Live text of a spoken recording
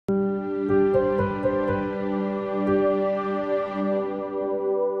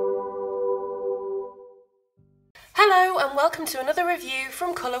and welcome to another review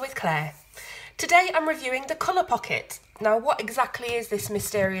from Colour with Claire. Today I'm reviewing the Colorpockit. Now what exactly is this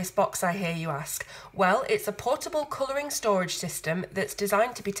mysterious box, I hear you ask? Well, it's a portable colouring storage system that's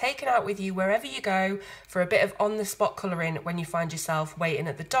designed to be taken out with you wherever you go for a bit of on-the-spot colouring when you find yourself waiting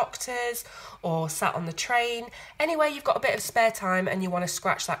at the doctor's or sat on the train, anywhere you've got a bit of spare time and you want to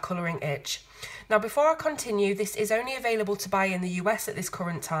scratch that colouring itch. Now before I continue, this is only available to buy in the US at this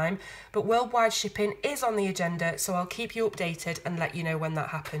current time, but worldwide shipping is on the agenda, so I'll keep you updated and let you know when that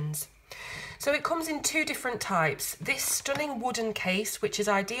happens. So it comes in two different types. This stunning wooden case, which is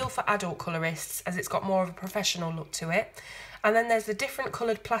ideal for adult colourists as it's got more of a professional look to it. And then there's the different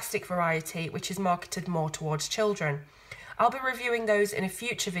coloured plastic variety, which is marketed more towards children. I'll be reviewing those in a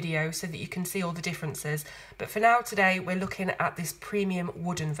future video so that you can see all the differences. But for now, today, we're looking at this premium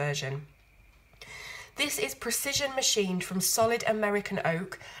wooden version. This is precision machined from solid American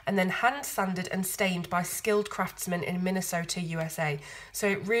oak and then hand sanded and stained by skilled craftsmen in Minnesota, USA. So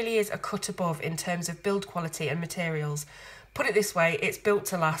it really is a cut above in terms of build quality and materials. Put it this way, it's built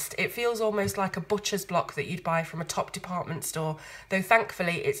to last. It feels almost like a butcher's block that you'd buy from a top department store, though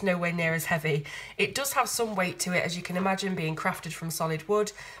thankfully it's nowhere near as heavy. It does have some weight to it, as you can imagine, being crafted from solid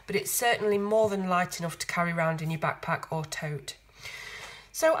wood, but it's certainly more than light enough to carry around in your backpack or tote.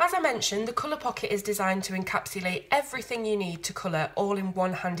 So as I mentioned, the Colorpockit is designed to encapsulate everything you need to colour all in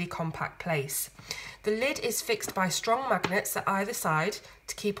one handy compact place. The lid is fixed by strong magnets at either side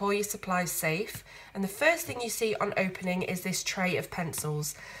to keep all your supplies safe, and the first thing you see on opening is this tray of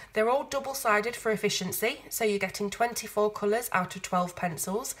pencils. They're all double-sided for efficiency, so you're getting 24 colours out of 12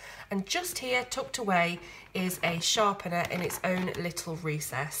 pencils, and just here tucked away is a sharpener in its own little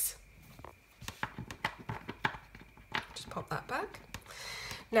recess. Just pop that back.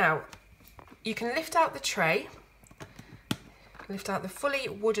 Now, you can lift out the tray, lift out the fully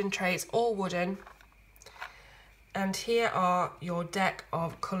wooden tray, it's all wooden, and here are your deck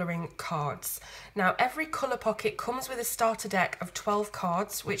of colouring cards. Now, every Colorpockit comes with a starter deck of 12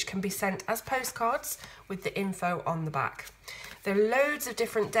 cards, which can be sent as postcards with the info on the back. There are loads of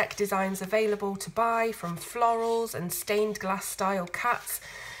different deck designs available to buy, from florals and stained glass style cats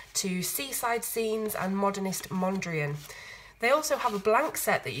to seaside scenes and modernist Mondrian. They also have a blank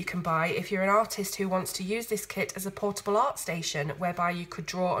set that you can buy if you're an artist who wants to use this kit as a portable art station whereby you could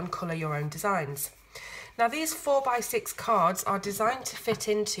draw and colour your own designs. Now these 4x6 cards are designed to fit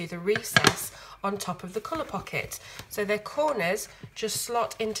into the recess on top of the Colorpockit. So their corners just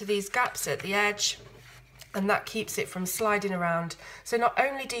slot into these gaps at the edge, and that keeps it from sliding around. So not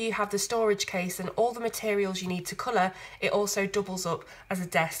only do you have the storage case and all the materials you need to colour, it also doubles up as a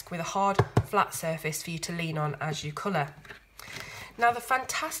desk with a hard, flat surface for you to lean on as you colour. Now the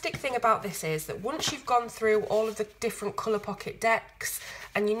fantastic thing about this is that once you've gone through all of the different Colorpockit decks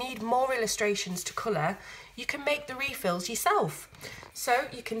and you need more illustrations to colour, you can make the refills yourself. So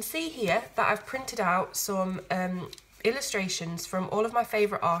you can see here that I've printed out some illustrations from all of my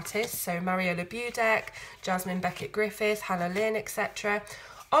favourite artists, so Mariola Budek, Jasmine Beckett Griffith, Hannah Lynn, etc.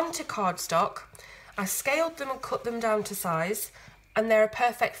 onto cardstock. I scaled them and cut them down to size, and they're a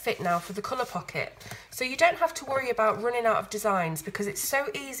perfect fit now for the Colorpockit. So you don't have to worry about running out of designs because it's so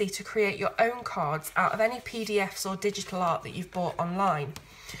easy to create your own cards out of any PDFs or digital art that you've bought online.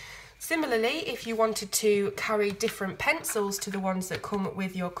 Similarly, if you wanted to carry different pencils to the ones that come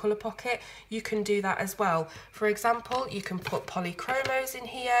with your Colorpockit, you can do that as well. For example, you can put polychromos in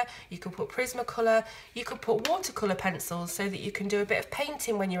here, you can put Prismacolor, you could put watercolour pencils so that you can do a bit of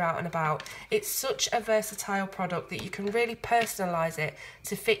painting when you're out and about. It's such a versatile product that you can really personalise it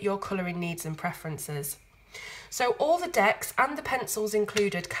to fit your colouring needs and preferences. So all the decks and the pencils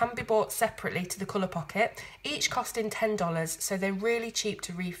included can be bought separately to the Colorpockit, each costing $10, so they're really cheap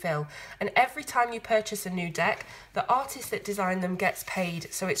to refill. And every time you purchase a new deck, the artist that designed them gets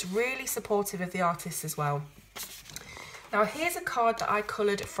paid, so it's really supportive of the artists as well. Now here's a card that I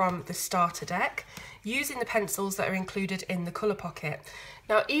coloured from the starter deck, using the pencils that are included in the Colorpockit.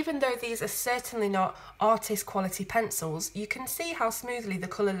 Now even though these are certainly not artist quality pencils, you can see how smoothly the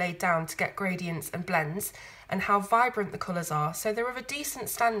colour laid down to get gradients and blends, and how vibrant the colours are, so they're of a decent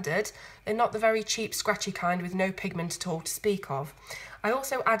standard. They're not the very cheap scratchy kind with no pigment at all to speak of. I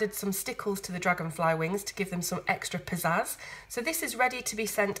also added some stickles to the dragonfly wings to give them some extra pizzazz, so this is ready to be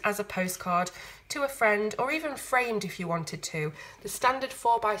sent as a postcard to a friend or even framed if you wanted to. The standard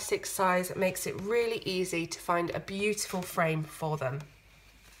 4x6 size makes it really easy to find a beautiful frame for them.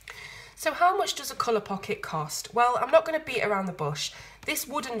 So how much does a Colorpockit cost? Well, I'm not going to beat around the bush. This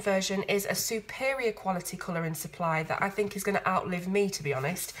wooden version is a superior quality colouring supply that I think is going to outlive me, to be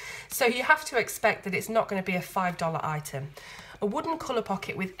honest. So you have to expect that it's not going to be a $5 item. A wooden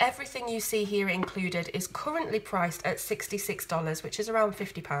Colorpockit with everything you see here included is currently priced at $66, which is around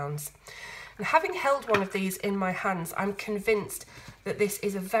 £50. And having held one of these in my hands, I'm convinced that this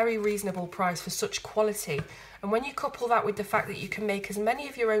is a very reasonable price for such quality. And when you couple that with the fact that you can make as many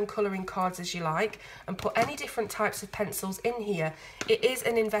of your own colouring cards as you like and put any different types of pencils in here, it is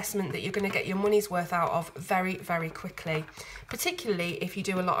an investment that you're going to get your money's worth out of very, very quickly, particularly if you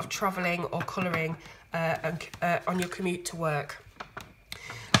do a lot of travelling or colouring on your commute to work.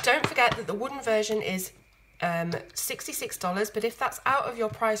 Don't forget that the wooden version is $66, but if that's out of your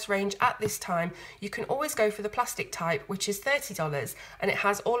price range at this time, you can always go for the plastic type, which is $30, and it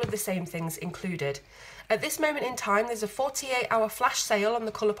has all of the same things included. At this moment in time, there's a 48-hour flash sale on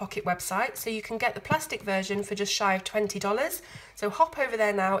the Colorpockit website, so you can get the plastic version for just shy of $20, so hop over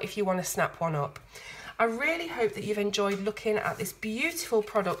there now if you want to snap one up. I really hope that you've enjoyed looking at this beautiful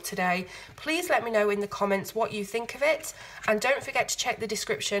product today. Please let me know in the comments what you think of it, and don't forget to check the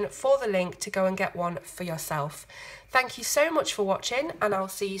description for the link to go and get one for yourself. Thank you so much for watching, and I'll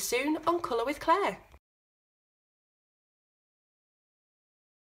see you soon on Colour with Claire.